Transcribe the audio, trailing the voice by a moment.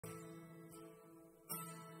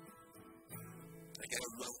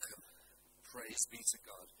again, welcome. Praise be to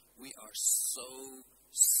God. We are so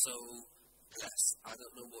blessed. I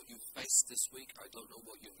don't know what you've faced this week. I don't know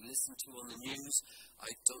what you've listened to on the news.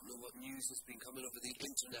 I don't know what news has been coming over the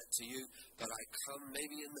internet to you, but I come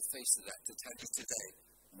maybe in the face of that to tell you today,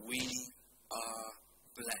 we are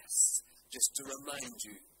blessed. Just to remind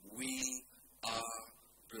you, we are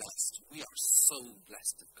blessed. We are so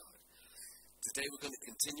blessed of God. Today we're going to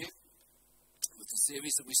continue with the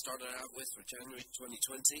series that we started out with for January 2020,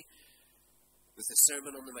 with the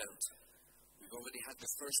Sermon on the Mount. We've already had the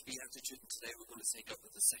first Beatitude, and today we're going to take up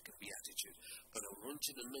with the second Beatitude. But I want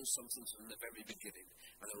you to know something from the very beginning,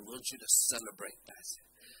 and I want you to celebrate that.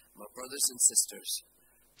 My brothers and sisters,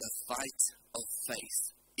 the fight of faith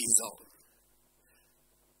is on.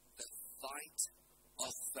 The fight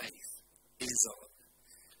of faith is on.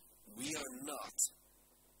 We are not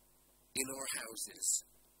in our houses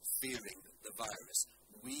fearing the virus.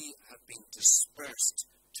 We have been dispersed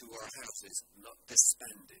to our houses, not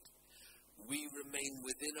disbanded. We remain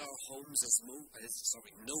within our homes as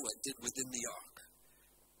Noah did within the ark,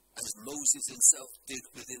 as Moses himself did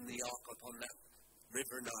within the ark upon that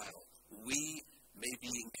river Nile. We may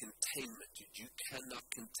be in containment. You cannot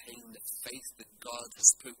contain the faith that God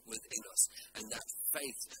has put within us. And that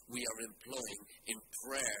faith we are employing in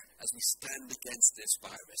prayer as we stand against this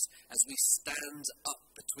virus, as we stand up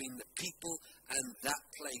between the people and that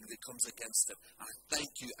plague that comes against them. I thank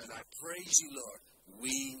you and I praise you, Lord.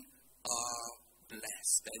 We are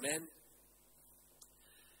blessed. Amen?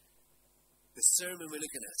 The sermon we're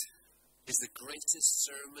looking at is the greatest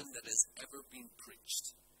sermon that has ever been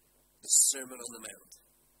preached. The Sermon on the Mount.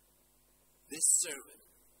 This sermon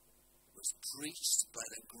was preached by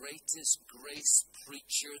the greatest grace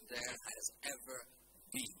preacher there has ever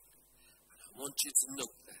been. And I want you to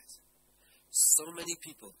note that. So many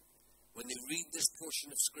people, when they read this portion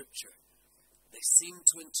of Scripture, they seem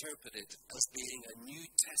to interpret it as being a New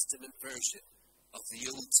Testament version of the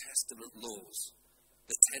Old Testament laws,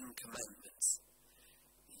 the Ten Commandments.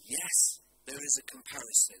 Yes, there is a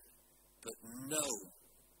comparison, but no.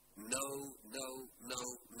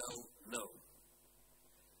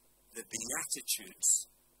 The Beatitudes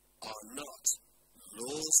are not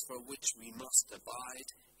laws for which we must abide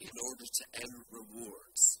in order to earn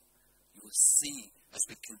rewards. You will see as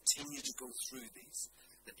we continue to go through these,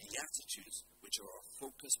 the Beatitudes, which are our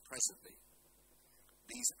focus presently.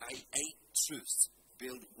 These 8 truths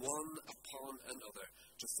build one upon another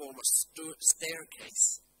to form a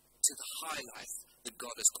staircase to the high life that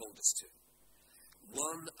God has called us to.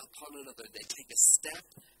 One upon another, they take a step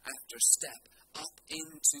after step up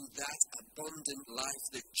into that abundant life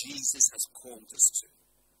that Jesus has called us to.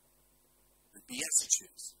 The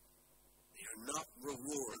Beatitudes, they are not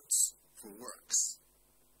rewards for works.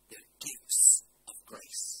 They're gifts of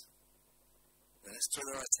grace. Now let's turn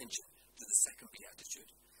our attention to the second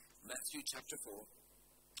Beatitude. Matthew chapter 5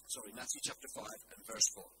 and verse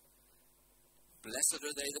 4. Blessed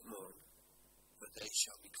are they that mourn, for they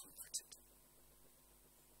shall be comforted.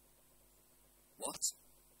 What?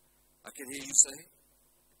 I can hear you say,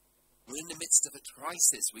 we're in the midst of a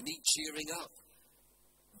crisis. We need cheering up.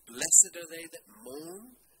 Blessed are they that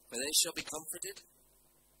mourn, for they shall be comforted.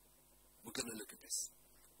 We're going to look at this.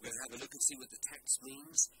 We're going to have a look and see what the text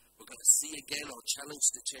means. We're going to see again our challenge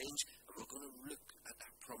to change, and we're going to look at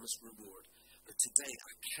that promised reward. But today,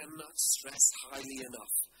 I cannot stress highly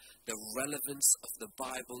enough the relevance of the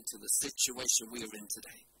Bible to the situation we are in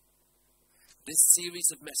today. This series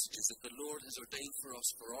of messages that the Lord has ordained for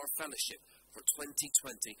us for our fellowship for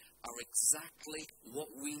 2020 are exactly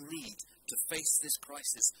what we need to face this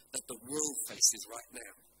crisis that the world faces right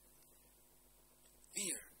now.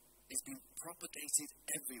 Fear is being propagated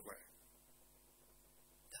everywhere.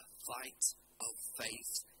 The fight of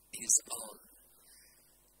faith is on.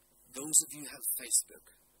 Those of you who have Facebook,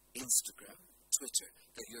 Instagram, Twitter,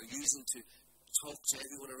 that you're using to talk to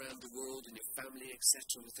everyone around the world and your family,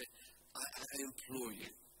 etc. with it, I implore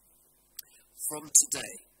you, from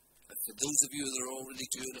today, and for those of you that are already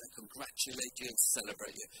doing it, I congratulate you and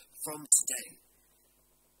celebrate you. From today,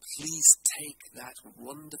 please take that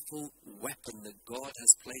wonderful weapon that God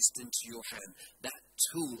has placed into your hand, that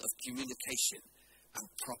tool of communication,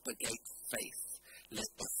 and propagate faith.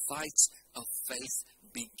 Let the fight of faith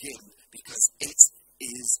begin, because it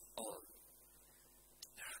is on.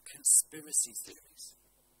 There are conspiracy theories,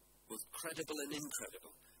 both credible and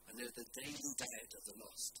incredible, and they're the daily diet of the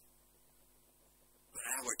lost. But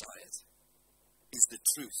our diet is the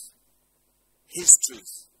truth. His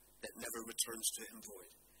truth that never returns to him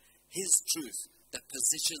void. His truth that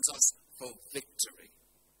positions us for victory.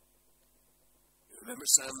 You remember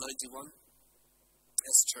Psalm 91?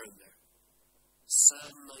 Let's turn there.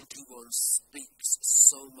 Psalm 91 speaks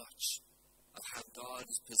so much of how God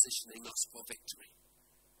is positioning us for victory.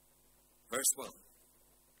 Verse 1,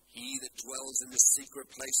 he that dwells in the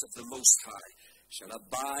secret place of the Most High shall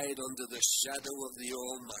abide under the shadow of the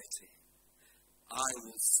Almighty. I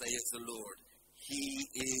will say of the Lord,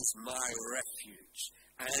 he is my refuge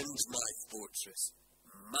and my fortress,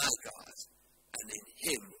 my God, and in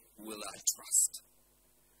him will I trust.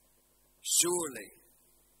 Surely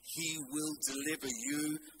he will deliver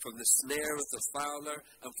you from the snare of the fowler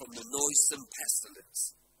and from the noisome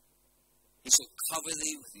pestilence. He shall cover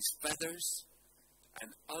thee with his feathers,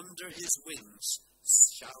 and under his wings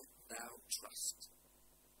shalt thou trust.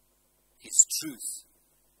 His truth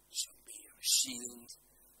shall be your shield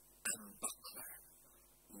and buckler.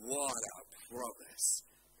 What a promise!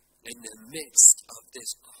 In the midst of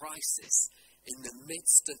this crisis, in the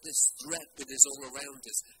midst of this threat that is all around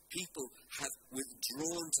us, people have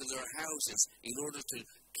withdrawn to their houses in order to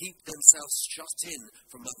keep themselves shut in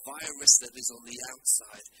from a virus that is on the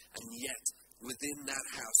outside. And yet, within that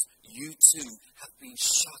house, you too have been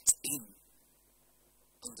shut in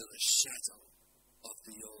under the shadow of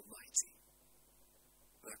the Almighty.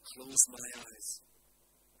 When I close my eyes,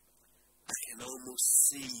 I can almost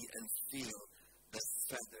see and feel the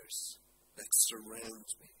feathers that surround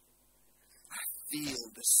me. I feel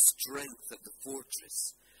the strength of the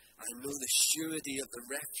fortress. I know the surety of the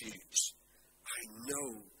refuge. I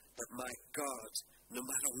know that my God, no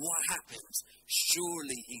matter what happens,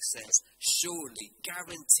 surely, he says, surely,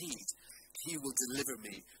 guaranteed, he will deliver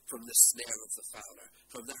me from the snare of the fowler,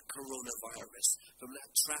 from that coronavirus, from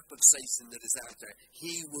that trap of Satan that is out there.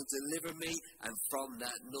 He will deliver me, and from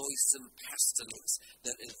that noisome pestilence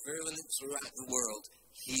that is virulent throughout the world,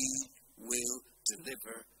 he will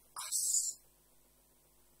deliver us.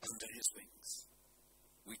 Under his wings,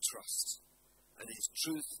 we trust. And his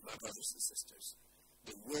truth, my brothers and sisters,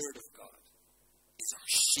 the word of God, is our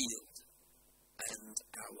shield and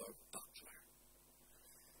our buckler.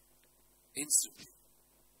 Instantly,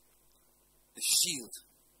 the shield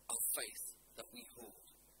of faith that we hold.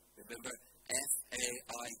 Remember,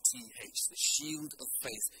 F-A-I-T-H, the shield of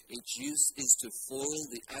faith. Its use is to foil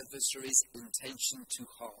the adversary's intention to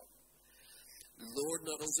harm. The Lord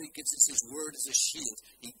not only gives us his word as a shield,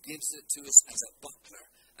 he gives it to us as a buckler.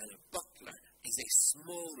 And a buckler is a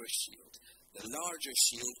smaller shield. The larger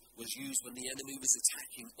shield was used when the enemy was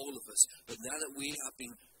attacking all of us. But now that we have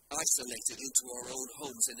been isolated into our own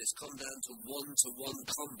homes and it's come down to one-to-one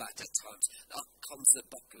combat at times, up comes the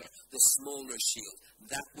buckler, the smaller shield,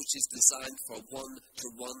 that which is designed for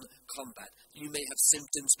one-to-one combat. You may have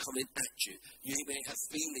symptoms coming at you. You may have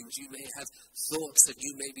feelings. You may have thoughts that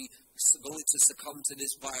you may be going to succumb to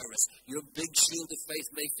this virus. Your big shield of faith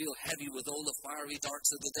may feel heavy with all the fiery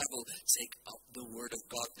darts of the devil. Take up the word of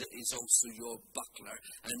God that is also your buckler.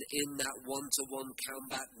 And in that one-to-one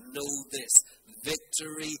combat, know this: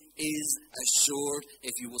 victory is assured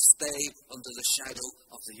if you will stay under the shadow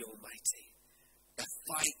of the Almighty. The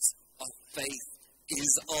fight of faith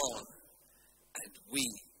is on, and we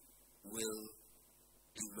will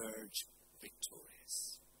emerge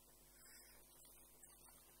victorious.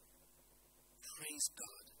 Praise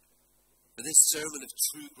God. For this sermon of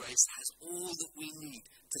true grace has all that we need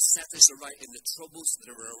to set us aright in the troubles that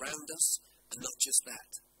are around us, and not just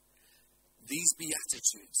that. These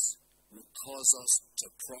Beatitudes will cause us to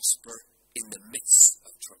prosper in the midst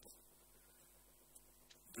of trouble.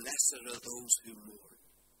 Blessed are those who mourn,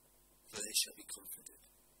 for they shall be comforted.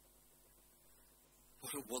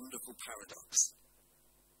 What a wonderful paradox.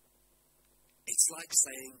 It's like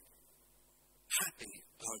saying, happy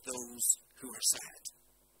are those who are sad.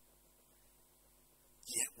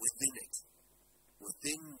 Yet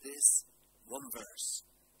within this one verse,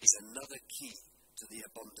 is another key to the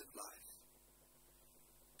abundant life.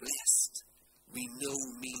 Blessed, we know,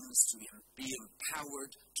 means to be empowered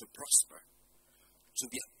to prosper, to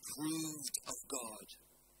be approved of God.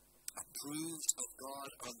 Approved of God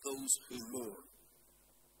are those who mourn.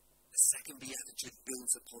 The second beatitude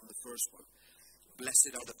builds upon the first one.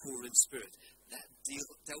 Blessed are the poor in spirit. That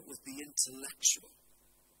dealt with the intellectual,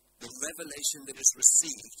 the revelation that is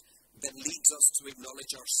received that leads us to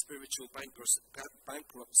acknowledge our spiritual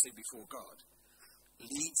bankruptcy before God,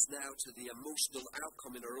 leads now to the emotional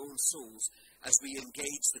outcome in our own souls as we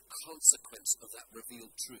engage the consequence of that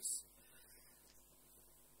revealed truth.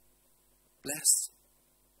 Blessed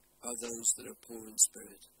are those that are poor in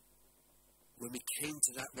spirit. When we came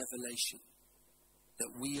to that revelation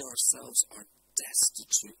that we ourselves are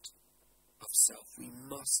destitute of self, we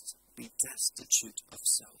must be destitute of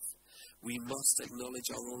self. We must acknowledge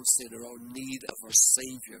our own sin or our need of our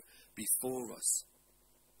Savior before us.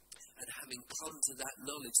 And having come to that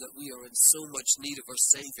knowledge that we are in so much need of our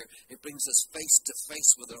Saviour, it brings us face to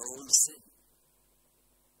face with our own sin.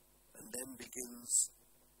 And then begins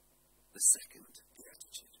the second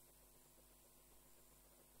Beatitude.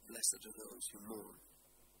 Blessed are those who mourn.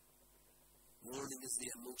 Mourning is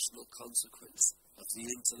the emotional consequence of the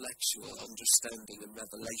intellectual understanding and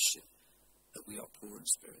revelation that we are poor in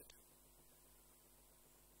spirit.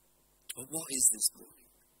 But what is this mourning?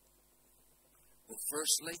 Well,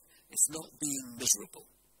 firstly, it's not being miserable,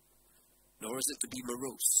 nor is it to be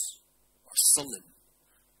morose, or sullen,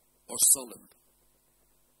 or solemn.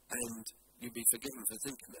 And you'd be forgiven for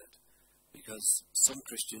thinking that, because some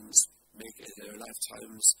Christians make it their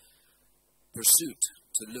lifetime's pursuit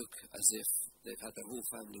to look as if they've had their whole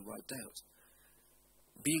family wiped out.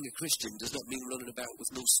 Being a Christian does not mean running about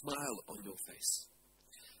with no smile on your face.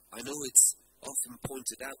 I know it's often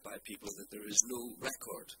pointed out by people that there is no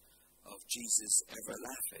record of Jesus ever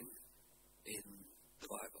laughing in the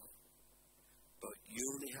Bible. But you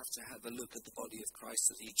only have to have a look at the body of Christ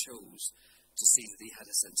that he chose to see that he had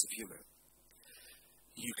a sense of humour.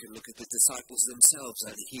 You can look at the disciples themselves,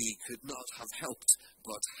 and he could not have helped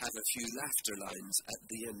but have a few laughter lines at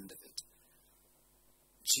the end of it.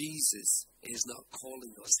 Jesus is not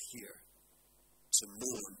calling us here to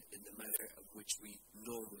mourn in the manner of which we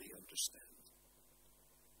normally understand.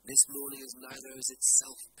 This mourning is neither is it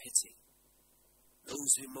self-pity.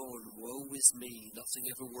 Those who mourn, woe is me, nothing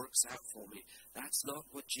ever works out for me. That's not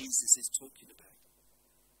what Jesus is talking about.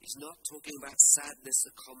 He's not talking about sadness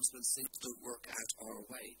that comes when things don't work out our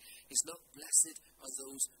way. He's not blessed are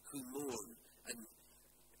those who mourn and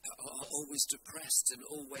are always depressed and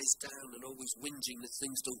always down and always whinging that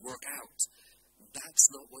things don't work out. That's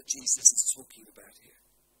not what Jesus is talking about here.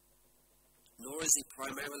 Nor is he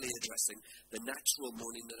primarily addressing the natural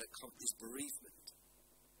mourning that accompanies bereavement.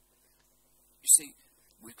 You see,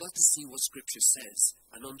 we've got to see what Scripture says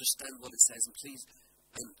and understand what it says, and please,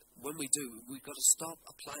 and when we do, we've got to stop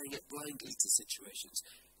applying it blindly to situations.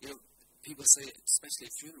 You know, people say, especially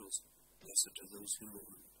at funerals, blessed are those who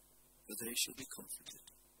mourn, for they shall be comforted.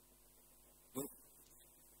 Well,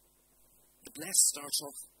 the blessed starts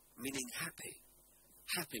off meaning happy.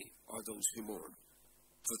 Happy are those who mourn,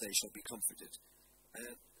 for they shall be comforted.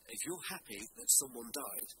 If you're happy that someone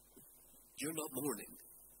died, you're not mourning.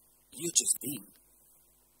 You're just being.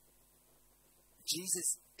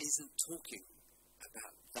 Jesus isn't talking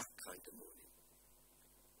about that kind of mourning.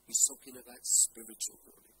 He's talking about spiritual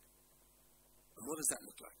mourning. And what does that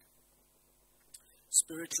look like?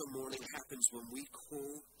 Spiritual mourning happens when we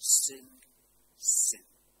call sin, sin,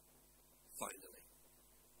 finally,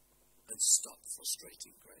 and stop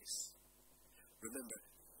frustrating grace. Remember,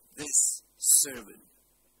 this sermon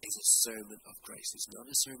is a sermon of grace. It's not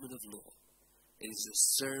a sermon of law. It is a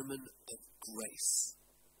sermon of grace.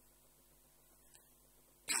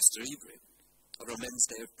 Pastor Ibrahim, on our Men's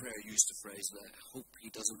Day of Prayer, used a phrase, and I hope he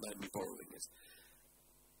doesn't mind me borrowing it.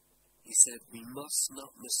 He said, we must not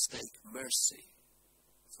mistake mercy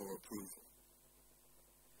for approval.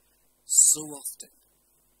 So often,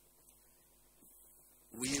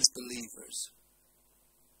 we as believers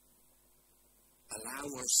allow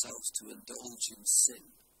ourselves to indulge in sin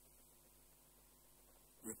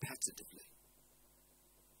repetitively.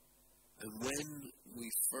 And when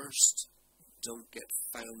we first don't get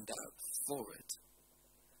found out for it,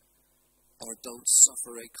 or don't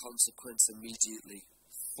suffer a consequence immediately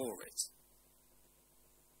for it,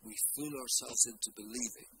 we fool ourselves into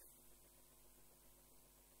believing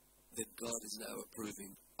that God is now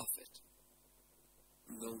approving of it.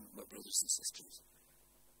 No, my brothers and sisters,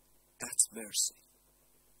 that's mercy.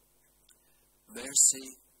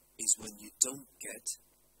 Mercy is when you don't get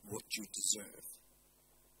what you deserve.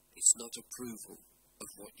 It's not approval of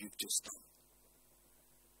what you've just done.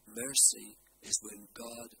 Mercy is when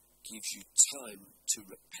God gives you time to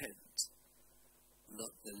repent,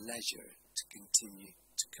 not the leisure to continue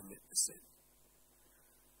to commit the sin.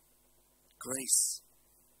 Grace,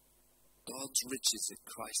 God's riches at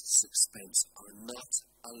Christ's expense, are not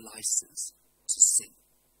a license to sin.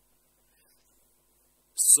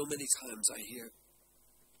 So many times I hear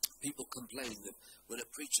people complain that when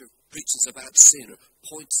a preacher preaches about sin or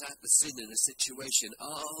points out the sin in a situation,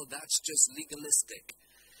 oh, that's just legalistic.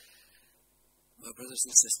 My brothers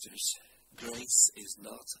and sisters, grace is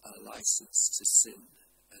not a license to sin,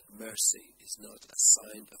 and mercy is not a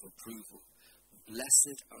sign of approval.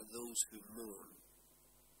 Blessed are those who mourn,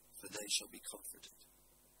 for they shall be comforted.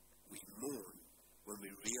 We mourn when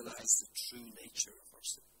we realize the true nature of our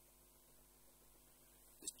sin.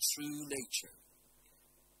 The true nature,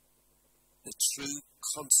 the true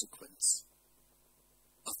consequence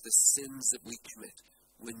of the sins that we commit.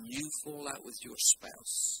 when you fall out with your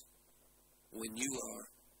spouse, when you are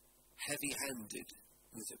heavy-handed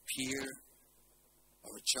with a peer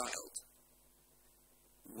or a child,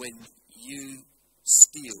 when you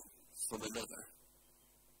steal from another,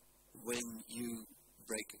 when you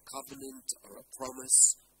break a covenant or a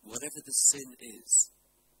promise, whatever the sin is,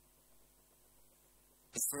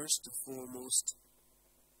 the first and foremost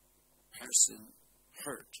person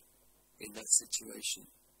hurt in that situation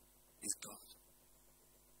is God.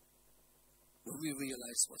 When we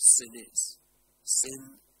realize what sin is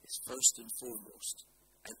first and foremost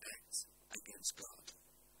an act against God.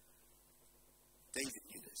 David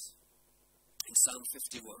knew this. In Psalm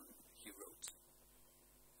 51, he wrote,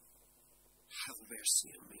 "Have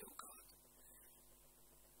mercy on me, O God."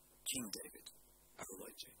 King David, I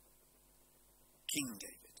remind you. King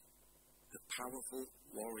David, the powerful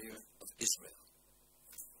warrior of Israel.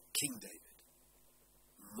 King David,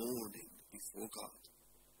 mourning before God.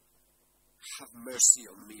 Have mercy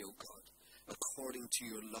on me, O God, according to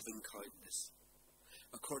your loving kindness.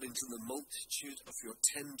 According to the multitude of your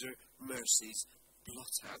tender mercies,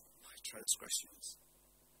 blot out my transgressions.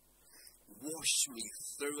 Wash me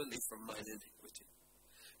thoroughly from mine iniquity.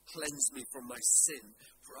 Cleanse me from my sin,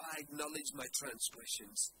 for I acknowledge my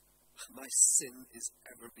transgressions. My sin is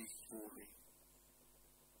ever before me.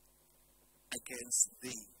 Against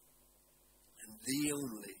thee, and thee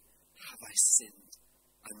only, have I sinned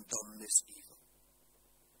and done this evil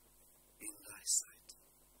in thy sight.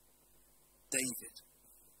 David,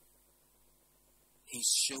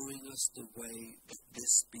 he's showing us the way that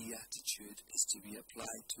this beatitude is to be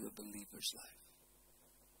applied to a believer's life.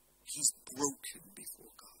 He's broken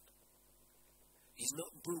before God. He's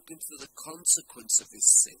not broken for the consequence of his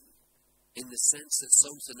sin, in the sense that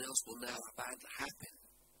something else will now happen.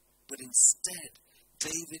 But instead,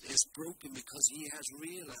 David is broken because he has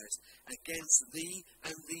realized, against thee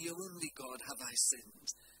and thee only, God, have I sinned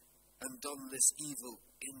and done this evil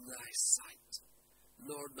in thy sight.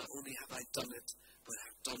 Lord, not only have I done it, but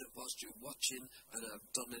I've done it whilst you're watching, and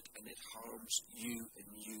I've done it and it harms you and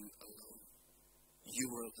you alone. You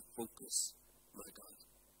are the focus, my God.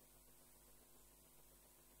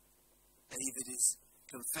 David is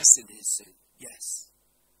confessing his sin, yes,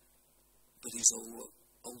 but he's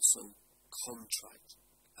also contrite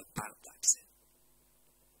about that sin.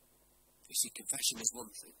 You see, confession is one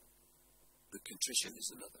thing, but contrition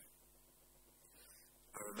is another.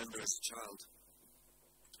 I remember as a child,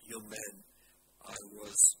 young man, I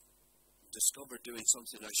was discovered doing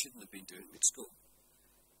something I shouldn't have been doing at school.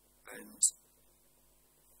 And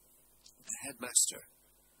the headmaster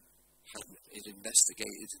had it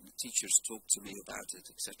investigated, and the teachers talked to me about it,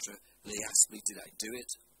 etc. They asked me, did I do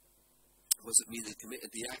it? Was it me that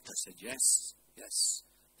committed the act? I said, yes.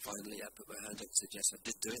 Finally, I put my hand up and said, yes, I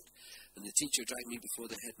did do it. And the teacher dragged me before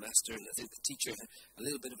the headmaster, and I think the teacher had a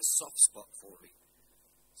little bit of a soft spot for me.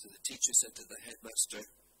 So the teacher said to the headmaster,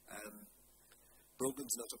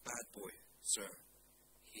 Brogan's not a bad boy, sir.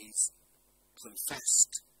 He's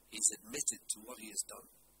confessed. He's admitted to what he has done.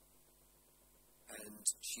 And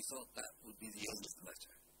she thought that would be the end of the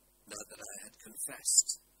matter. Now that I had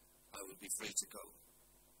confessed, I would be free to go.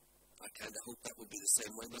 I kind of hoped that would be the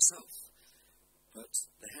same way myself. But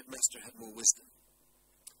the headmaster had more wisdom.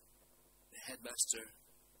 The headmaster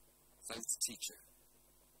thanked the teacher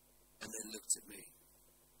and then looked at me.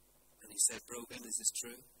 And he said, Brogan, is this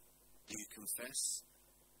true? Do you confess?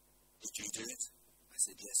 Did you do it? I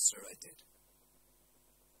said, yes, sir, I did.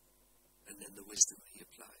 And then the wisdom he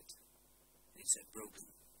applied. And he said, Brogan,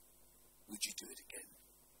 would you do it again?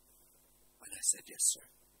 And I said, yes, sir,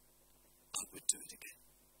 I would do it again.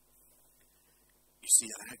 You see,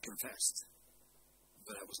 I had confessed,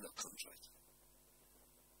 but I was not contrite.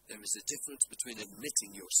 There is a difference between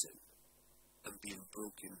admitting your sin and being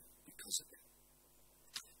broken because of it.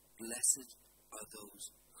 Blessed are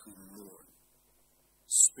those who mourn,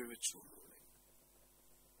 spiritual mourning.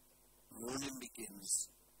 Mourning begins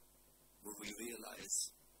when we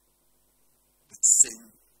realize that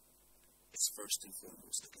sin is first and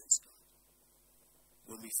foremost against God.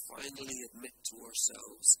 When we finally admit to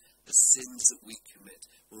ourselves the sins that we commit,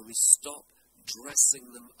 when we stop dressing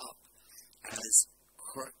them up as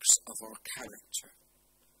quirks of our character.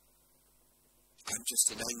 I'm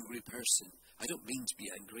just an angry person. I don't mean to be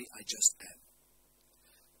angry, I just am.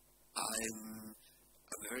 I'm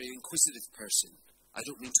a very inquisitive person. I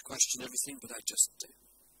don't mean to question everything, but I just do.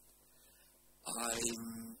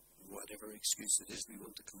 I'm whatever excuse it is we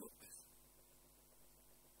want to come up with.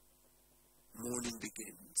 Mourning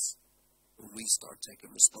begins when we start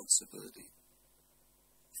taking responsibility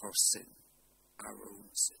for sin, our own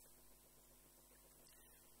sin.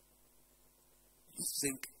 You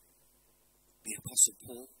think the Apostle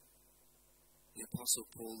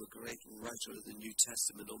Paul, the great writer of the New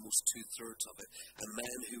Testament, almost 2/3 of it, a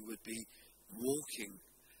man who would be walking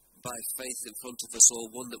by faith in front of us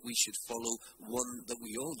all, one that we should follow, one that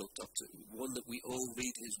we all looked up to, one that we all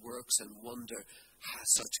read his works and wonder how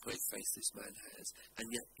such great faith this man has.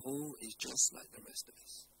 And yet Paul is just like the rest of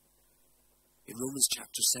us. In Romans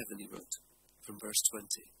chapter 7 he wrote, from verse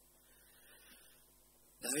 20,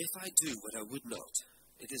 "Now if I do what I would not,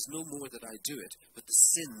 it is no more that I do it, but the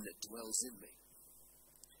sin that dwells in me.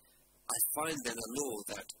 I find then a law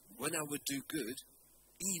that when I would do good,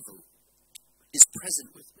 evil is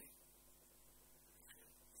present with me.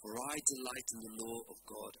 For I delight in the law of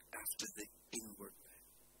God after the inward man.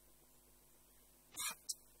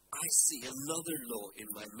 But I see another law in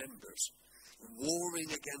my members,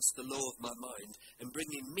 warring against the law of my mind and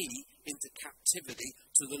bringing me into captivity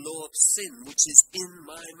to the law of sin which is in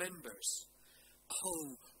my members.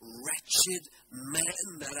 Oh, wretched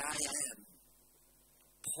man that I am."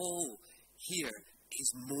 Paul here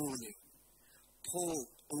is mourning. Paul,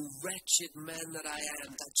 "Oh, wretched man that I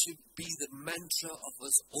am," that should be the mantra of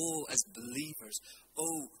us all as believers.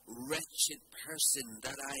 "Oh, wretched person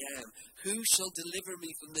that I am, who shall deliver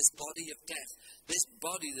me from this body of death?" This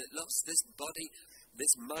body that lusts, this body,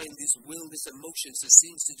 this mind, this will, this emotions that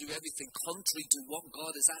seems to do everything contrary to what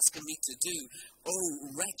God is asking me to do. "Oh,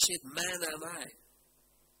 wretched man am I."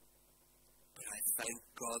 But I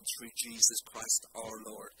thank God through Jesus Christ our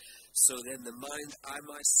Lord. So then the mind, I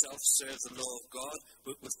myself serve the law of God,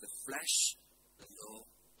 but with the flesh, the law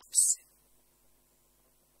of sin.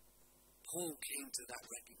 Paul came to that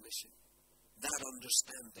recognition, that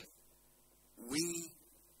understanding. We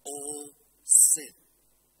all sin.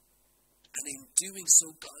 And in doing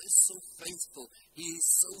so, God is so faithful. He is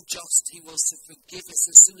so just. He wants to forgive us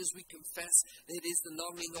as soon as we confess. It is the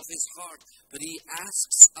longing of his heart. But he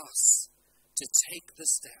asks us to take the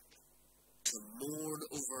step to mourn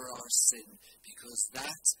over our sin, because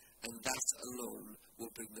that and that alone will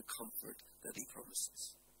bring the comfort that he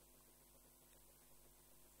promises.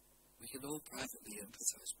 We can all privately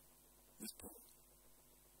empathize with Paul.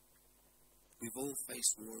 We've all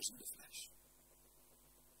faced wars in the flesh.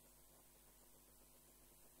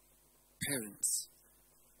 Parents,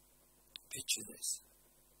 picture this.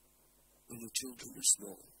 When your children are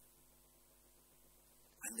small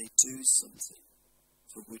and they do something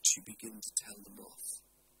for which you begin to tell them off,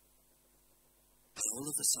 and all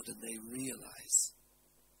of a sudden they realize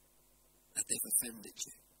that they've offended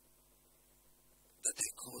you, that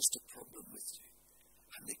they caused a problem with you,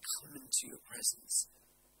 and they come into your presence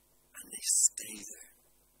and they stay there.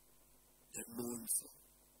 They're mournful.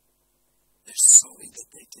 They're sorry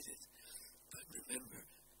that they did it. But remember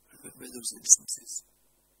those instances.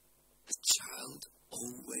 The child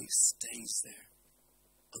always stays there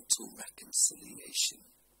until reconciliation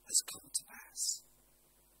has come to pass.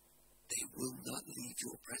 They will not leave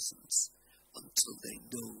your presence until they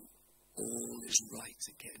know all is right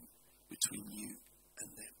again between you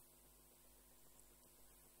and them.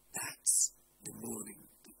 That's the mourning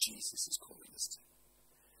that Jesus is calling us to.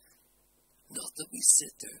 Not that we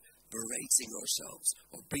sit there berating ourselves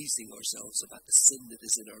or beating ourselves about the sin that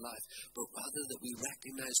is in our life, but rather that we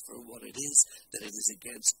recognize for what it is, that it is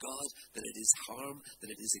against God, that it is harm, that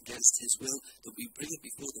it is against his will, that we bring it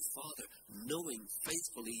before the Father, knowing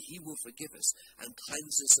faithfully he will forgive us and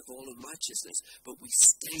cleanse us of all unrighteousness. But we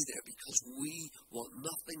stay there because we want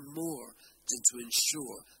nothing more than to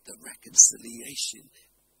ensure that reconciliation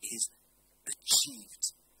is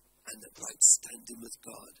achieved and that right standing with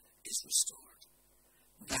God is restored.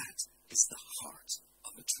 That is the heart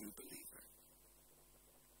of a true believer.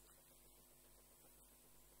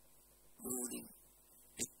 Mourning,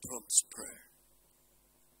 it prompts prayer.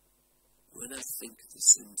 When I think of the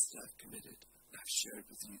sins that I've committed, and I've shared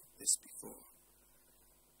with you this before,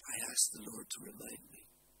 I ask the Lord to remind me.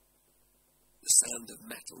 The sound of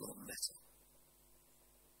metal on metal.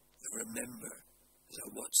 I remember as I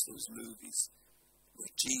watch those movies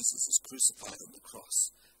where Jesus is crucified on the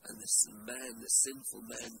cross, and the sinful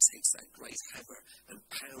man takes that great hammer and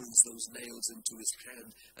pounds those nails into his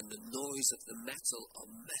hand, and the noise of the metal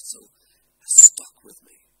on metal has stuck with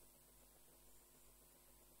me.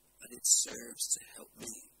 And it serves to help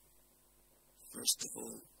me, first of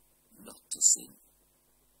all, not to sin.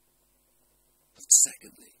 But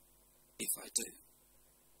secondly, if I do,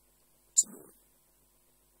 to mourn.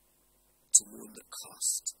 To mourn the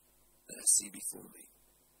cost that I see before me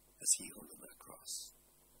as he hung on that cross.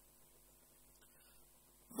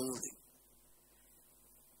 Mourning,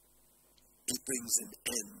 it brings an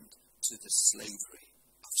end to the slavery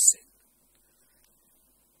of sin.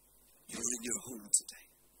 Your You're in your home today.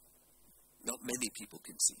 Not many people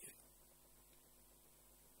can see you.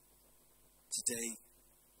 Today,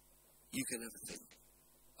 you can have a think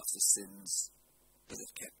of the sins that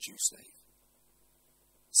have kept you slave.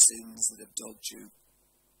 Sins that have dogged you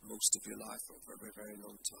most of your life for a very, very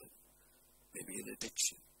long time. Maybe an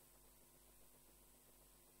addiction.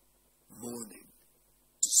 Mourning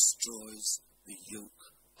destroys the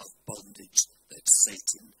yoke of bondage that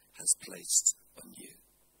Satan has placed on you.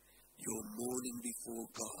 Your mourning before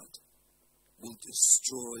God will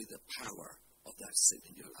destroy the power of that sin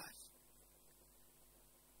in your life.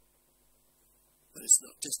 But it's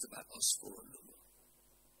not just about us four no more.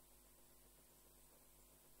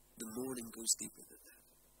 The mourning goes deeper than that.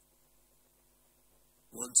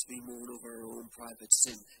 Once we mourn over our own private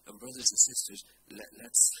sin, and brothers and sisters,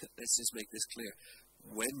 let's just make this clear.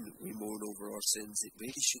 When we mourn over our sins, it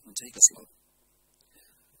really shouldn't take us long.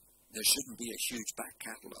 There shouldn't be a huge back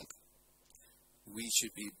catalogue. We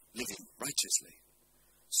should be living righteously.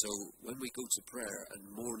 So when we go to prayer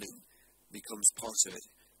and mourning becomes part of it,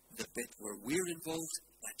 the bit where we're involved,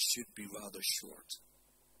 that should be rather short.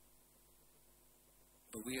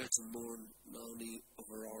 But we are to mourn not only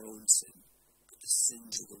over our own sin, but the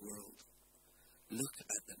sins of the world. Look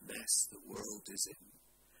at the mess the world is in.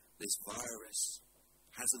 This virus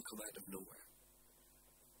hasn't come out of nowhere.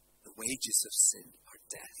 The wages of sin are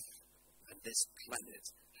death, and this planet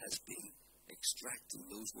has been extracting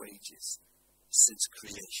those wages since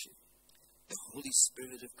creation. The Holy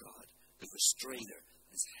Spirit of God, the restrainer,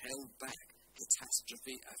 has held back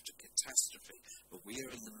catastrophe after catastrophe, but we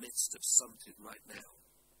are in the midst of something right now.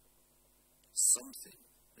 Something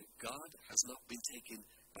that God has not been taken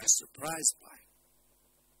by surprise by,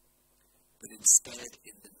 but instead,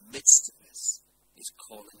 in the midst of this, is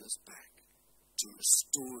calling us back to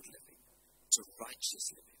restored living, to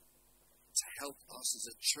righteous living, to help us as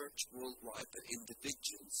a church worldwide, but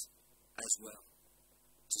individuals as well,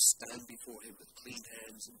 to stand before Him with clean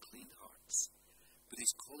hands and clean hearts. But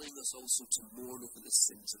He's calling us also to mourn over the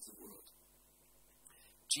sins of the world.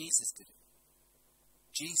 Jesus did it.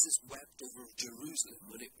 Jesus wept over Jerusalem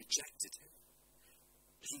when it rejected Him.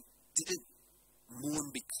 He didn't mourn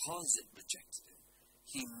because it rejected Him.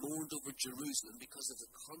 He mourned over Jerusalem because of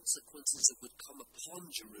the consequences that would come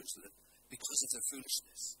upon Jerusalem because of their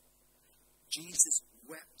foolishness. Jesus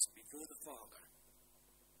wept before the Father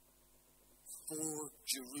for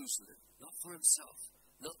Jerusalem, not for Himself,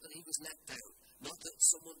 not that He was let down, not that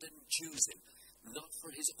someone didn't choose Him, not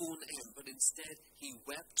for His own end, but instead He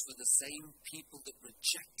wept for the same people that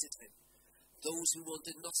rejected Him, those who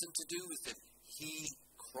wanted nothing to do with Him. He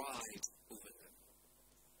cried over them.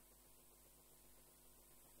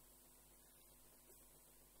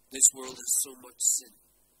 This world has so much sin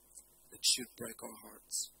that should break our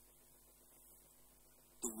hearts.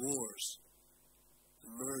 The wars,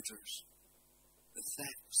 the murders, the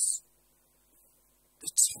thefts,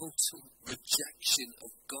 the total rejection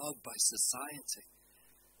of God by society.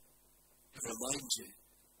 I remind you,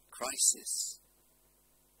 crisis.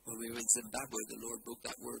 When we were in Zimbabwe, the Lord broke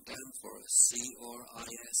that word down for us,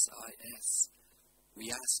 C-R-I-S-I-S.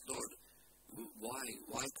 We asked, Lord,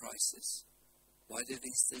 why crisis? Why did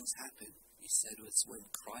these things happen? He said it's when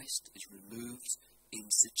Christ is removed in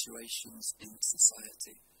situations in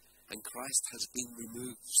society. And Christ has been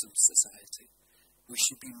removed from society. We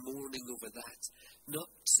should be mourning over that. Not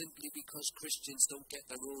simply because Christians don't get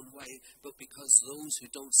their own way, but because those who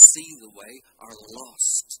don't see the way are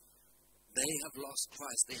lost. They have lost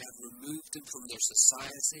Christ. They have removed Him from their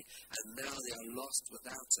society, and now they are lost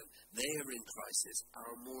without Him. They are in crisis.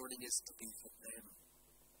 Our mourning is to be for them.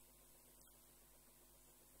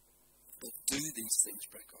 But do these things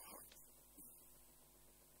break our heart?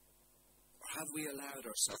 Or have we allowed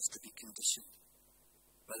ourselves to be conditioned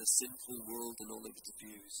by the sinful world and all of its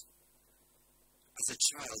views? As a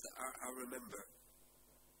child, I remember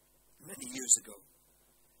many years ago,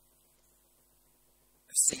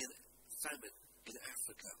 seeing famine in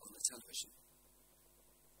Africa on the television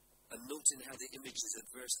and noting how the images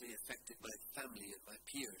adversely affected my family and my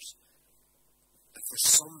peers. And for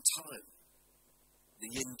some time,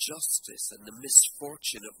 the injustice and the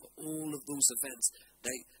misfortune of all of those events,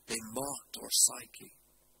 they marked our psyche.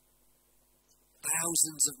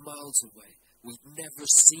 Thousands of miles away, we'd never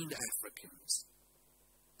seen Africans.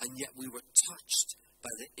 And yet we were touched by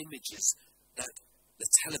the images that the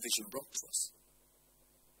television brought to us.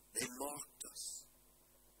 They marked us.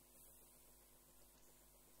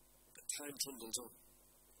 But time trundles on.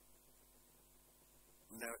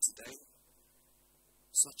 Now today,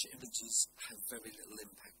 such images have very little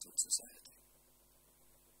impact on society.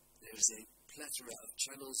 There is a plethora of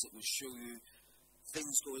channels that will show you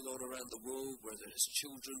things going on around the world where there's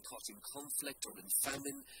children caught in conflict or in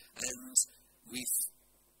famine, and we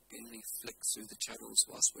mainly flick through the channels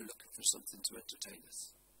whilst we're looking for something to entertain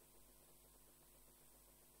us.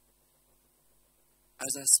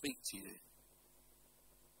 As I speak to you,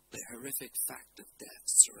 the horrific fact of death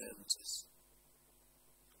surrounds us.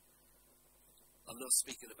 I'm not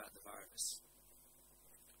speaking about the virus.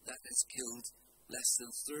 That has killed less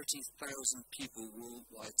than 30,000 people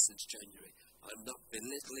worldwide since January. I'm not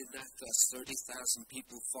belittling that. That's 30,000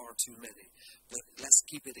 people, far too many. But let's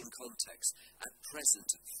keep it in context. At present,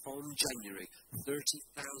 from January, 30,000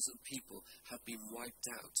 people have been wiped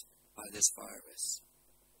out by this virus.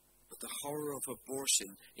 But the horror of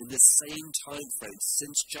abortion, in the same time frame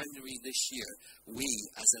since January this year, we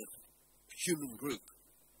as a human group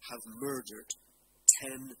have murdered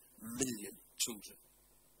 10 million children.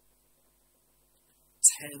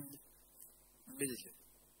 10 million.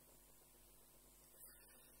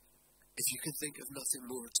 If you can think of nothing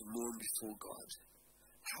more to mourn before God,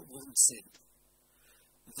 that one sin.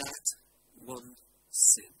 That one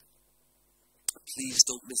sin. Please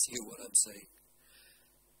don't mishear what I'm saying.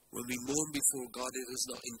 When we mourn before God, it is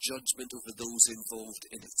not in judgment over those involved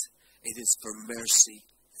in it. It is for mercy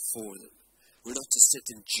for them. We're not to sit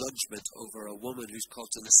in judgment over a woman who's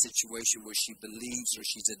caught in a situation where she believes or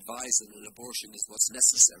she's advised that an abortion is what's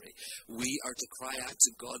necessary. We are to cry out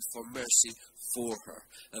to God for mercy for her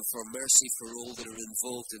and for mercy for all that are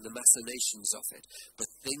involved in the machinations of it.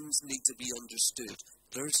 But things need to be understood.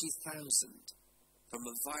 30,000 from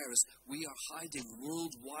a virus. We are hiding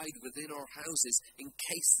worldwide within our houses in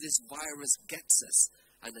case this virus gets us.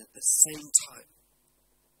 And at the same time,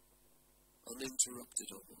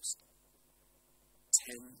 uninterrupted almost,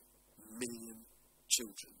 10 million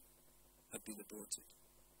children have been aborted.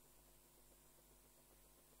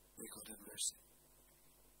 May God have mercy.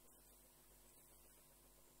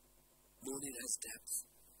 Mourning has depth.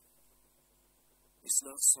 It's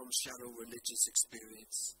not some shallow religious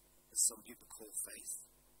experience that some people call faith.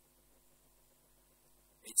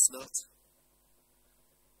 It's not.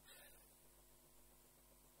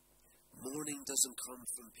 Mourning doesn't come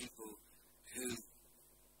from people who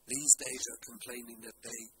these days are complaining that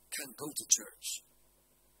they can't go to church,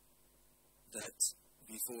 that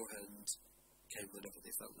beforehand came whenever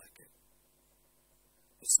they felt like it.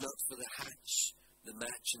 It's not for the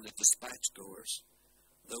match and the dispatch goers,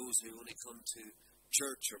 those who only come to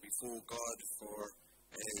church or before God for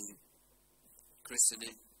a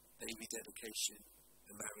christening, baby dedication,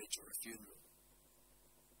 a marriage or a funeral.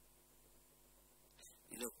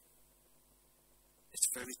 You know, it's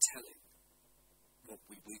very telling what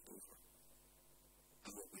we weep over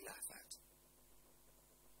and what we laugh at.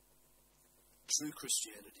 True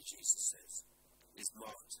Christianity, Jesus says, is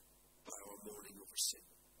marked by our mourning over sin.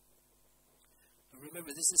 But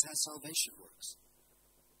remember, this is how salvation works.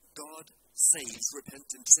 God saves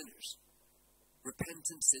repentant sinners.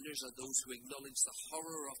 Repentant sinners are those who acknowledge the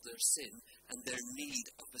horror of their sin and their need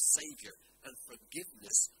of a Savior, and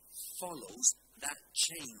forgiveness follows that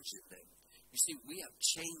change in them. You see, we have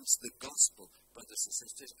changed the gospel, brothers and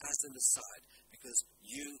sisters, as an aside, because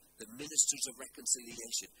you, the ministers of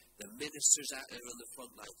reconciliation, the ministers out there on the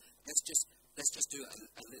front line, let's just do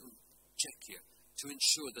a little check here to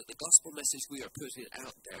ensure that the gospel message we are putting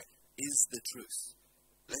out there is the truth.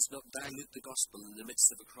 Let's not dilute the gospel in the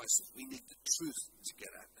midst of a crisis. We need the truth to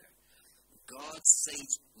get out there. God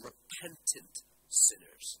saves repentant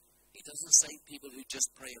sinners. He doesn't save people who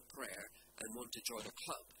just pray a prayer and want to join a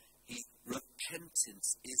club.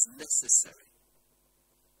 Repentance is necessary.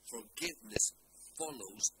 Forgiveness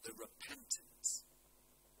follows the repentance.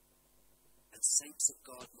 And saints of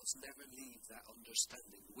God must never leave that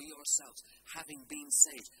understanding. We ourselves, having been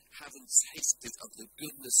saved, having tasted of the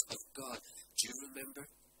goodness of God. Do you remember?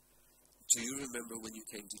 Do you remember when you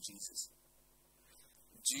came to Jesus?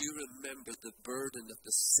 Do you remember the burden of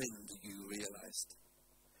the sin that you realized?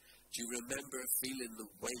 Do you remember feeling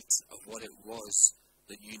the weight of what it was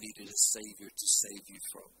that you needed a Savior to save you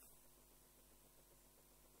from?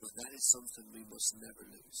 Well, that is something we must never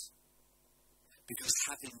lose. Because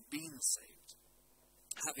having been saved,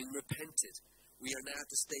 having repented, we are now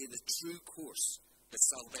to stay the true course that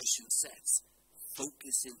salvation sets,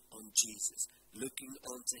 focusing on Jesus, looking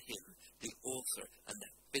unto Him, the author and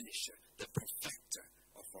the finisher, the perfecter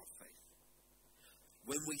of our faith.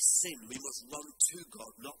 When we sin, we must run to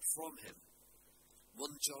God, not from Him. 1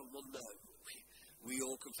 John 1:9. We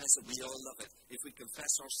all confess it. We all love it. If we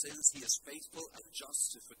confess our sins, He is faithful and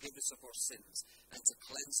just to forgive us of our sins and to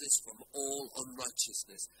cleanse us from all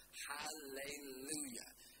unrighteousness. Hallelujah.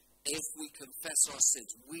 If we confess our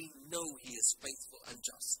sins, we know He is faithful and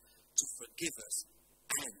just to forgive us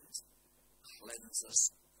and cleanse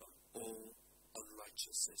us from all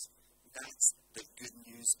unrighteousness. That's the good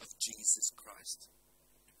news of Jesus Christ.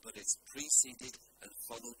 But it's preceded and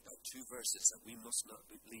followed by two verses that we must not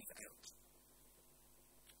leave out.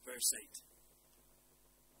 Verse 8.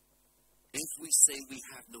 If we say we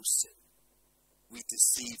have no sin, we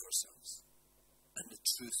deceive ourselves, and the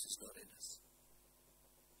truth is not in us.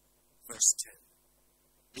 Verse 10.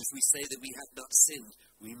 If we say that we have not sinned,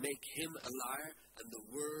 we make him a liar, and the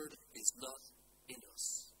word is not in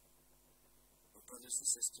us. My brothers and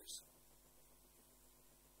sisters,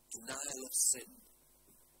 denial of sin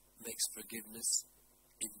makes forgiveness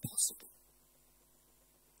impossible.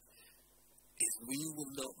 If we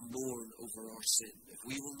will not mourn over our sin, if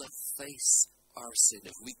we will not face our sin,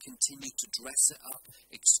 if we continue to dress it up,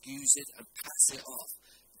 excuse it, and pass it off,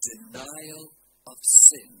 denial of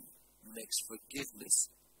sin makes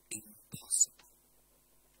forgiveness impossible.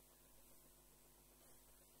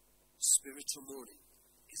 Spiritual mourning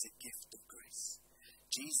is a gift of grace.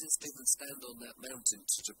 Jesus didn't stand on that mountain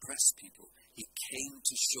to depress people. He came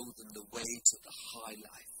to show them the way to the high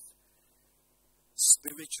life.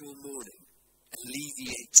 Spiritual mourning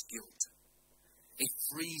alleviates guilt. It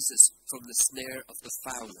frees us from the snare of the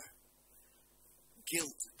fowler.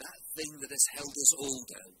 Guilt, that thing that has held us all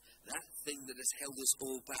down, that thing that has held us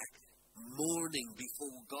all back, mourning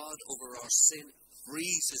before God over our sin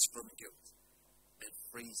frees us from guilt and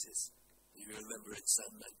frees us, you remember in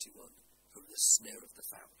Psalm 91, from the snare of the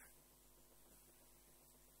fowler.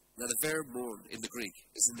 Now the verb mourn in the Greek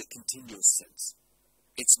is in the continuous sense.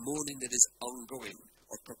 It's mourning that is ongoing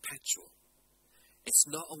or perpetual. It's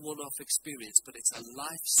not a one-off experience, but it's a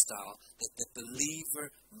lifestyle that the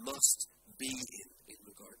believer must be in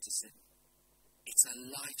regard to sin. It's a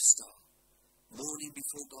lifestyle. Mourning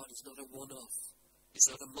before God is not a one-off. It's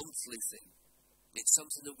not a monthly thing. It's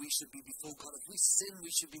something that we should be before God. If we sin,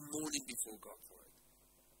 we should be mourning before God for it.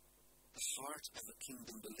 The heart of a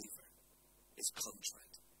kingdom believer is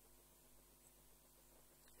contrite.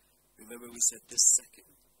 Remember we said this second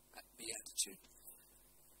Beatitude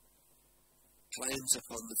climbs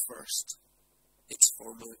upon the first. Its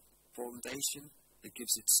foundation that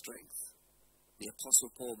gives it strength. The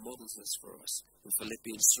Apostle Paul models this for us in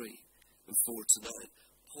Philippians 3 and 4-9.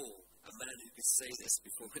 Paul, a man who could say this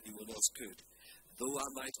before anyone else could, though I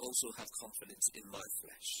might also have confidence in my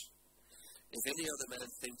flesh. If any other man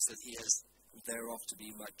thinks that he has thereof to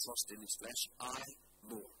be might trust in his flesh, I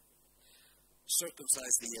more.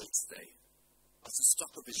 Circumcised the 8th day, of the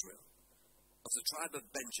stock of Israel, of the tribe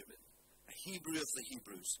of Benjamin, a Hebrew of the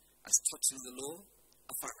Hebrews, as touching the law,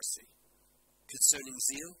 a Pharisee, concerning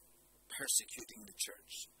zeal, persecuting the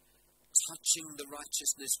church, touching the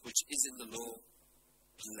righteousness which is in the law,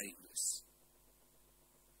 blameless.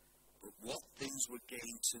 But what things were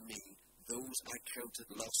gained to me, those I counted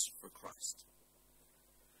loss for Christ.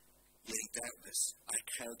 Yea, doubtless, I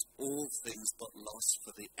count all things but loss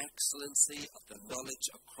for the excellency of the knowledge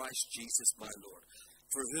of Christ Jesus my Lord,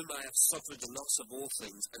 for whom I have suffered the loss of all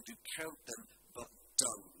things, and do count them but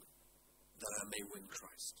dung, that I may win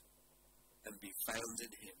Christ, and be found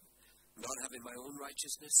in him, not having my own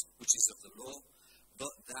righteousness, which is of the law,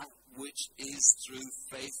 but that which is through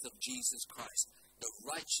faith of Jesus Christ, the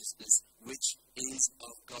righteousness which is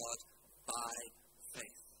of God by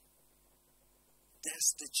faith.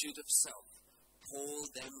 Destitute of self, Paul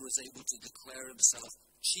then was able to declare himself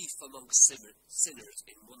chief among sinners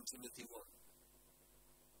in 1 Timothy 1.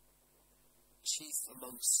 Chief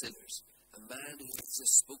among sinners, a man who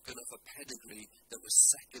has spoken of a pedigree that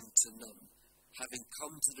was second to none, having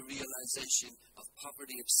come to the realization of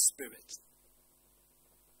poverty of spirit.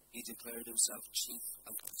 He declared himself chief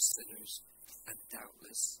among sinners, and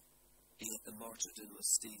doubtless he had the martyrdom of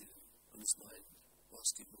Stephen on his mind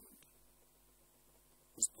whilst he mourned.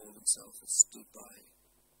 Was Paul himself had stood by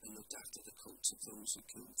and looked after the coats of those who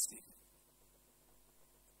killed Stephen.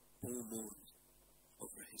 Paul mourned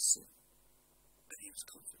over his sin, and he was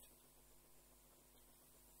comforted.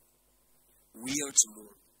 We are to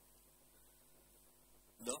mourn,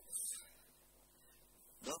 not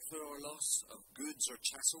for our loss of goods or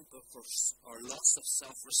chattel, but for our loss of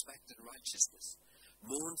self-respect and righteousness.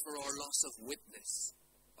 Mourn for our loss of witness,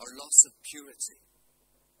 our loss of purity.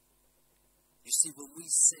 You see, when we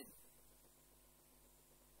sin,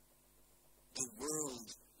 the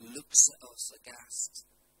world looks at us aghast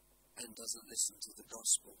and doesn't listen to the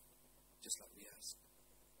gospel, just like we ask.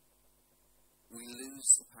 We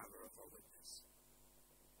lose the power of our witness.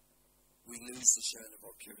 We lose the shine of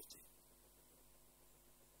our purity.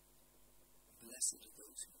 Blessed are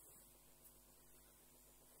those who mourn.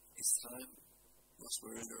 It's time, whilst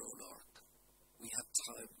we're in our own ark, we have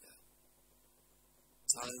time now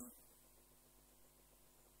Time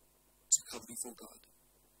to come before God.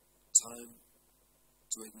 Time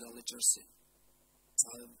to acknowledge our sin.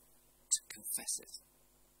 Time to confess it.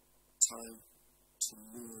 Time to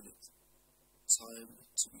mourn it. Time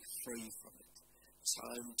to be free from it.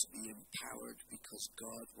 Time to be empowered because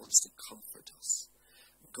God wants to comfort us.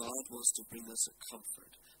 God wants to bring us a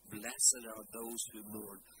comfort. Blessed are those who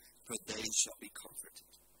mourn, for they shall be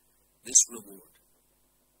comforted. This reward,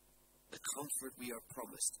 the comfort we are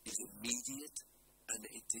promised, is immediate and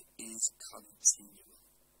it is continual.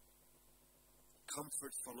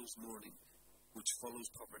 Comfort follows mourning, which follows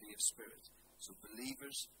poverty of spirit. So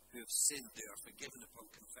believers who have sinned, they are forgiven upon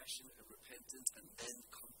confession and repentance and then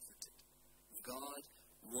comforted. God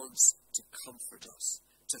wants to comfort us,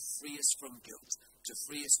 to free us from guilt, to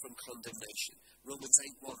free us from condemnation. Romans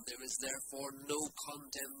 8:1, there is therefore no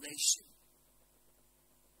condemnation.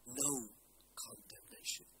 No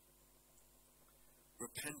condemnation.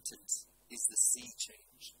 Repentance is the sea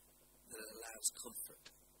change that allows comfort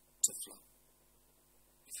to flow.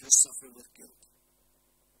 If you're suffering with guilt,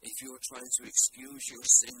 if you are trying to excuse your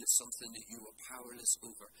sin as something that you are powerless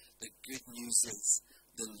over, the good news is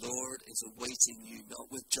the Lord is awaiting you not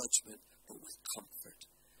with judgment, but with comfort.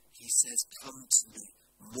 He says, come to me,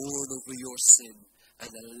 mourn over your sin,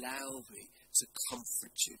 and allow me to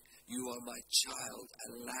comfort you. You are my child.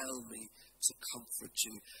 Allow me to comfort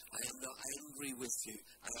you. I am not angry with you.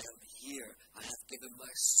 I am here. I have given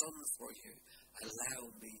my son for you.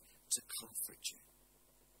 Allow me to comfort you.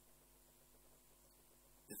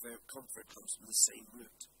 The verb comfort comes from the same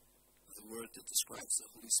root of the word that describes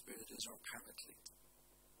the Holy Spirit as our paraclete.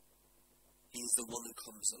 He is the one who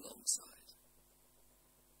comes alongside.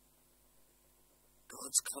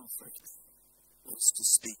 God's comfort wants to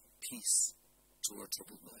speak peace to our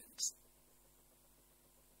troubled minds.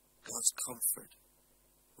 God's comfort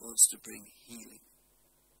wants to bring healing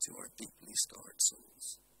to our deeply scarred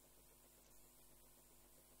souls.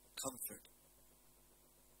 Comfort,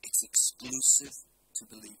 it's exclusive to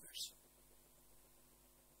believers.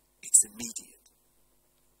 It's immediate.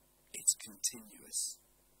 It's continuous.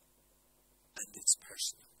 And it's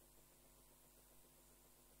personal.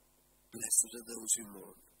 Blessed are those who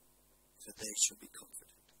mourn, for they shall be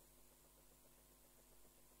comforted.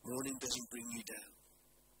 Mourning doesn't bring you down.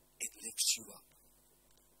 It lifts you up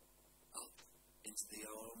into the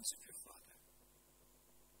arms of your Father.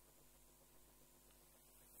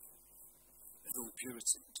 An old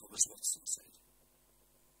Puritan, Thomas Watson, said,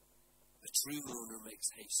 a true mourner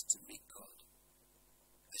makes haste to meet God,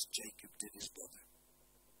 as Jacob did his brother.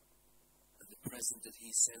 And the present that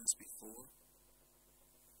he sends before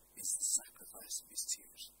is the sacrifice of his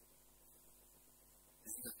tears.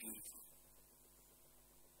 Isn't that beautiful?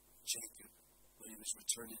 Jacob, when he was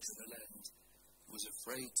returning to the land, was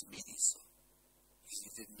afraid to meet Esau because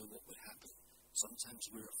he didn't know what would happen. Sometimes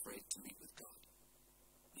we're afraid to meet with God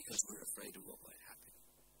because we're afraid of what might happen.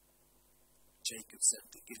 Jacob sent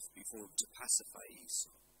the gift before him to pacify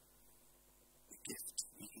Esau. The gift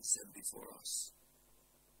we can send before us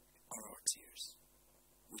are our tears,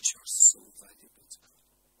 which are so valuable to God.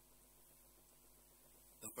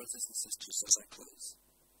 Now, brothers and sisters, as I close,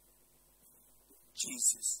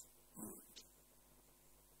 Jesus mourned.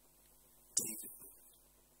 David mourned.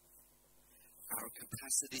 Our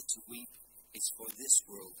capacity to weep is for this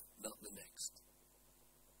world, not the next.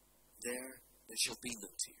 There shall be no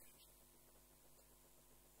tears.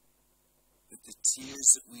 But the tears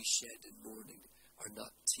that we shed in mourning are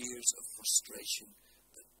not tears of frustration,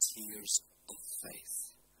 but tears of faith.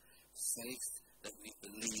 Faith that we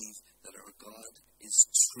believe that our God is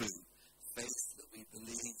true. Faith that we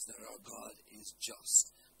believe that our God is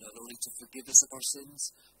just, not only to forgive us of our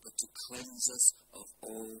sins, but to cleanse us of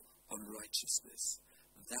all unrighteousness.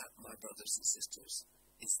 That, my brothers and sisters,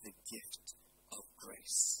 is the gift of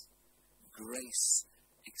grace. Grace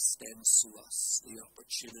extends to us the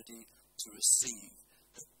opportunity to receive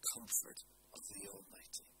the comfort of the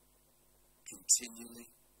Almighty, continually,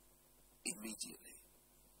 immediately,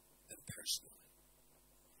 and personally.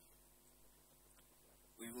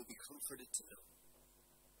 We will be comforted to know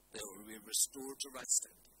that we are restored to right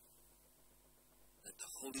standing, that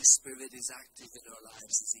the Holy Spirit is active in our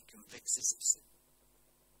lives as He convicts us of sin.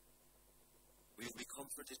 We will be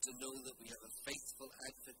comforted to know that we have a faithful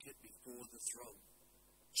advocate before the throne,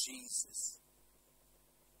 Jesus,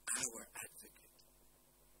 our advocate,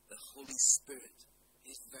 the Holy Spirit,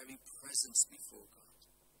 His very presence before God,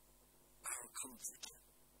 our comforter.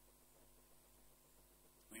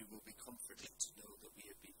 We will be comforted to know that we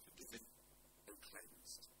have been forgiven and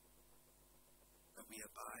cleansed, that we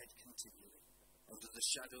abide continually under the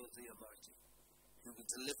shadow of the Almighty, who will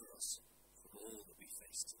deliver us from all that we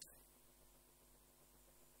face today.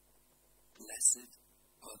 Blessed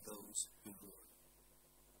are those who mourn,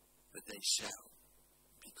 for they shall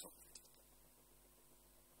be comforted.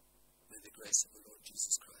 May the grace of the Lord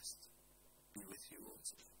Jesus Christ be with you all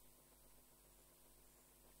today.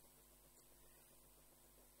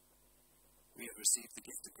 We have received the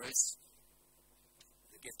gift of grace,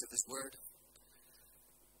 the gift of His Word.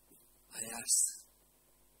 I ask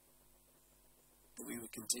that we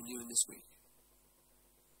would continue in this week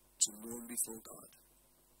to mourn before God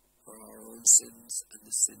for our own sins and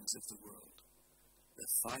the sins of the world. The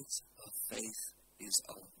fight of faith is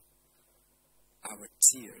on. Our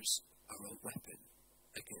tears are a weapon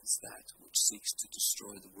against that which seeks to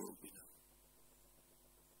destroy the world we know.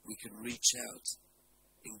 We can reach out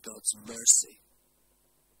in God's mercy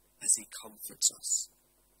as He comforts us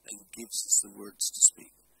and gives us the words to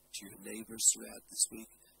speak to your neighbors throughout this week,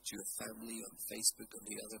 to your family on Facebook and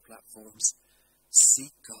the other platforms.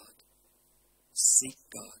 Seek God. Seek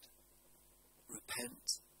God.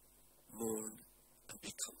 Repent, mourn, and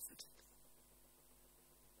be comforted.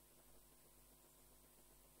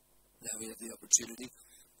 Now we have the opportunity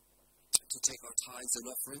to take our tithes and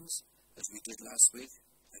offerings as we did last week.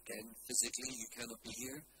 Again, physically you cannot be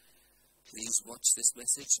here. Please watch this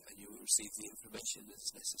message and you will receive the information that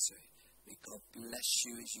is necessary. May God bless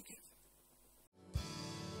you as you give.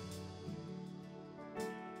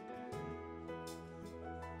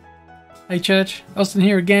 Hey church, Austin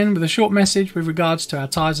here again with a short message with regards to our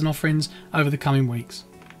tithes and offerings over the coming weeks.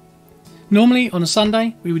 Normally on a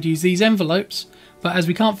Sunday we would use these envelopes, but as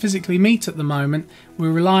we can't physically meet at the moment,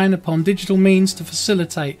 we're relying upon digital means to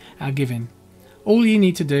facilitate our giving. All you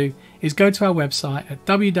need to do is go to our website at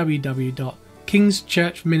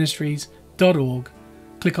www.kingschurchministries.org,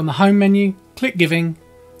 click on the home menu, click giving,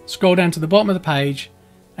 scroll down to the bottom of the page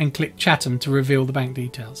and click Chatham to reveal the bank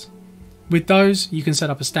details. With those, you can set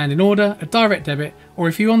up a standing order, a direct debit, or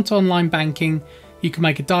if you want online banking, you can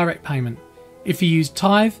make a direct payment. If you use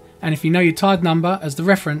tithe, and if you know your tithe number as the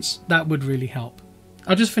reference, that would really help.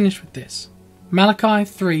 I'll just finish with this. Malachi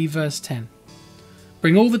 3 verse 10.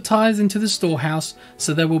 Bring all the tithes into the storehouse,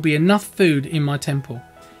 so there will be enough food in my temple.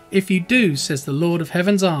 If you do, says the Lord of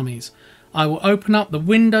heaven's armies, I will open up the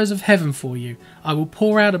windows of heaven for you. I will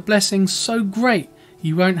pour out a blessing so great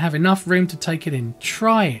you won't have enough room to take it in.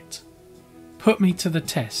 Try it. Put me to the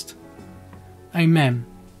test. Amen.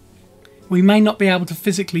 We may not be able to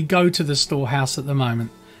physically go to the storehouse at the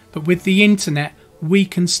moment, but with the internet we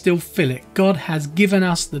can still fill it. God has given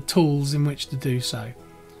us the tools in which to do so.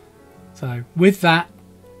 So with that,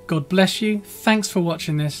 God bless you. Thanks for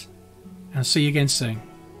watching this, and I'll see you again soon.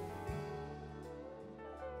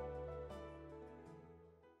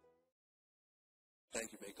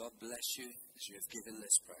 Thank you. May God bless you as you have given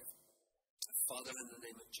this prayer. Father, in the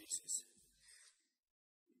name of Jesus,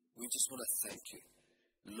 we just want to thank you,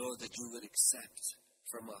 Lord, that you would accept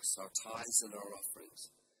from us our tithes and our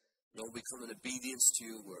offerings. Lord, we come in obedience to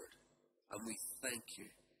your word, and we thank you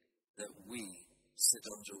that we sit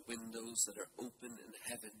under windows that are open in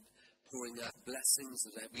heaven, pouring out blessings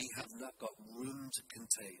that we have not got room to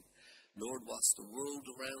contain. Lord, whilst the world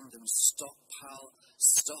around them stockpile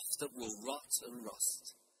stuff that will rot and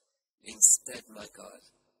rust, instead, my God,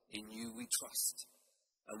 in you we trust,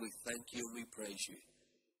 and we thank you and we praise you,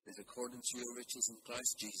 that according to your riches in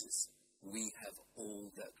Christ Jesus, we have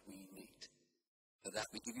all that we need. For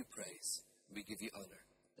that we give you praise, we give you honor,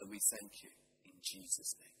 and we thank you in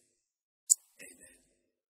Jesus' name. Amen.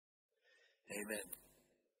 Amen.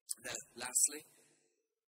 Now, lastly,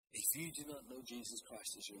 if you do not know Jesus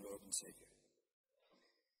Christ as your Lord and Savior,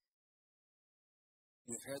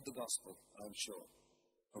 you've heard the gospel, I'm sure,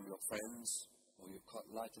 from your friends, or you've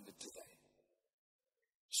caught light of it today.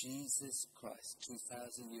 Jesus Christ,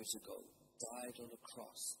 2,000 years ago, died on a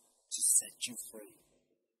cross to set you free.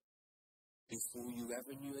 Before you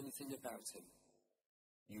ever knew anything about him,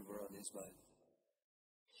 you were on his mind.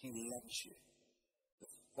 He loves you. The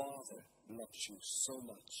Father loves you so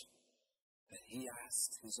much that he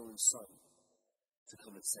asked his own Son to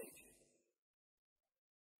come and save you.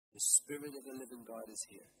 The Spirit of the living God is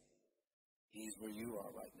here. He is where you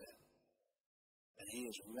are right now. And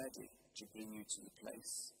he is ready to bring you to the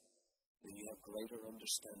place where you have greater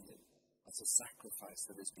understanding of the sacrifice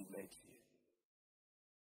that has been made for you.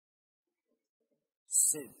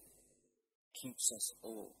 Sin keeps us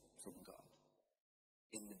all from God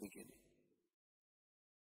in the beginning.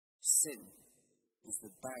 Sin is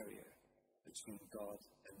the barrier between God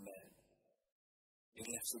and man. It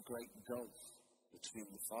left a great gulf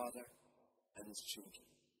between the Father and his children.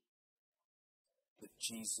 But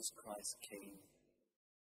Jesus Christ came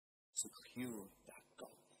to cure that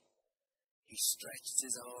gulf. He stretched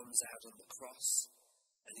his arms out on the cross,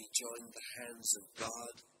 and he joined the hands of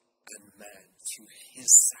God and man through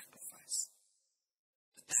his sacrifice.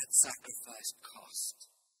 But that sacrifice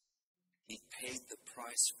cost. He paid the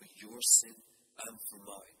price for your sin and for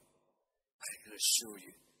mine. I can assure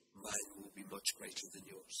you, mine will be much greater than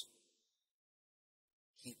yours.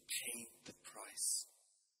 He paid the price.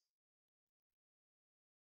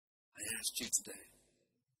 I asked you today,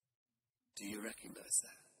 do you recognize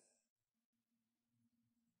that?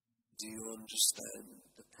 Do you understand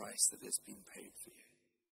the price that has been paid for you?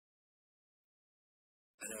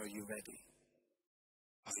 And are you ready?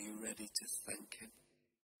 Are you ready to thank him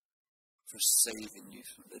for saving you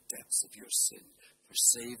from the depths of your sin, for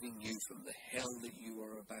saving you from the hell that you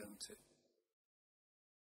are bound to,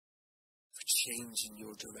 for changing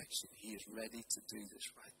your direction? He is ready to do this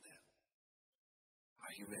right now.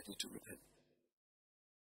 Are you ready to repent?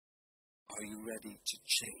 Are you ready to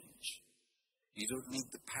change? You don't need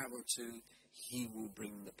the power to, he will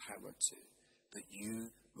bring the power to, but you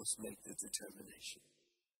must make the determination.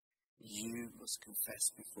 You must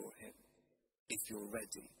confess before him. If you're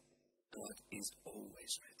ready, God is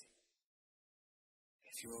always ready.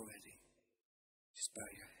 If you're ready, just bow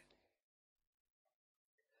your head.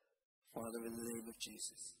 Father, in the name of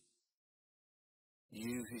Jesus,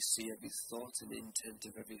 you who see every thought and intent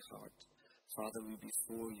of every heart, Father, we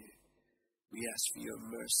before you. We ask for your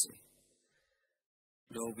mercy.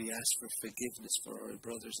 Lord, we ask for forgiveness for our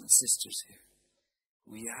brothers and sisters here.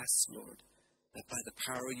 We ask, Lord, that by the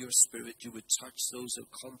power of your Spirit you would touch those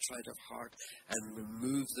of contrite of heart and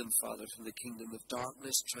remove them, Father, from the kingdom of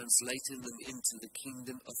darkness, translating them into the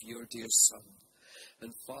kingdom of your dear Son.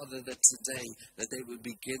 And Father, that today, that they would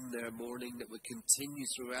begin their mourning, that would continue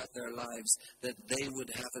throughout their lives, that they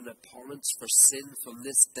would have an abhorrence for sin from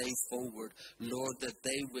this day forward. Lord, that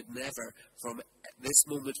they would never, from this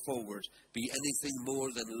moment forward, be anything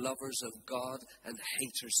more than lovers of God and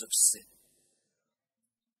haters of sin.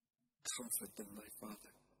 Comfort them, my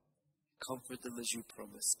Father. Comfort them as you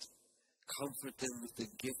promised. Comfort them with the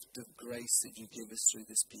gift of grace that you give us through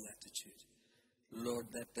this Beatitude.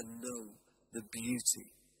 Lord, let them know the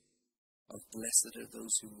beauty of blessed are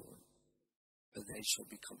those who mourn, for they shall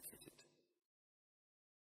be comforted.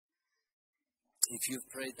 If you've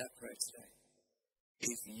prayed that prayer today,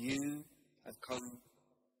 if you have come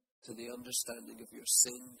to the understanding of your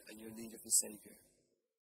sin and your need of a Saviour,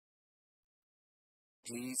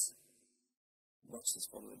 please watch this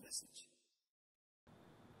following message.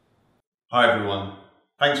 Hi everyone,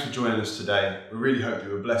 thanks for joining us today. We really hope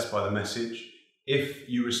you were blessed by the message. If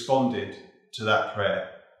you responded to that prayer,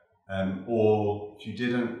 or if you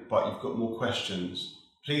didn't but you've got more questions,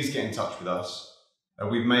 please get in touch with us.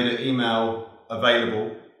 We've made an email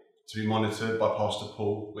available to be monitored by Pastor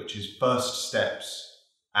Paul, which is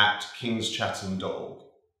firststeps@kingschatham.org.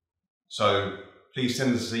 So please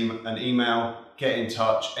send us an email, get in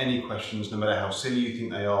touch, any questions, no matter how silly you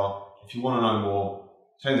think they are. If you want to know more,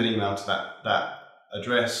 send an email to that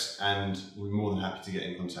address and we're more than happy to get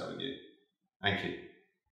in contact with you. Thank you.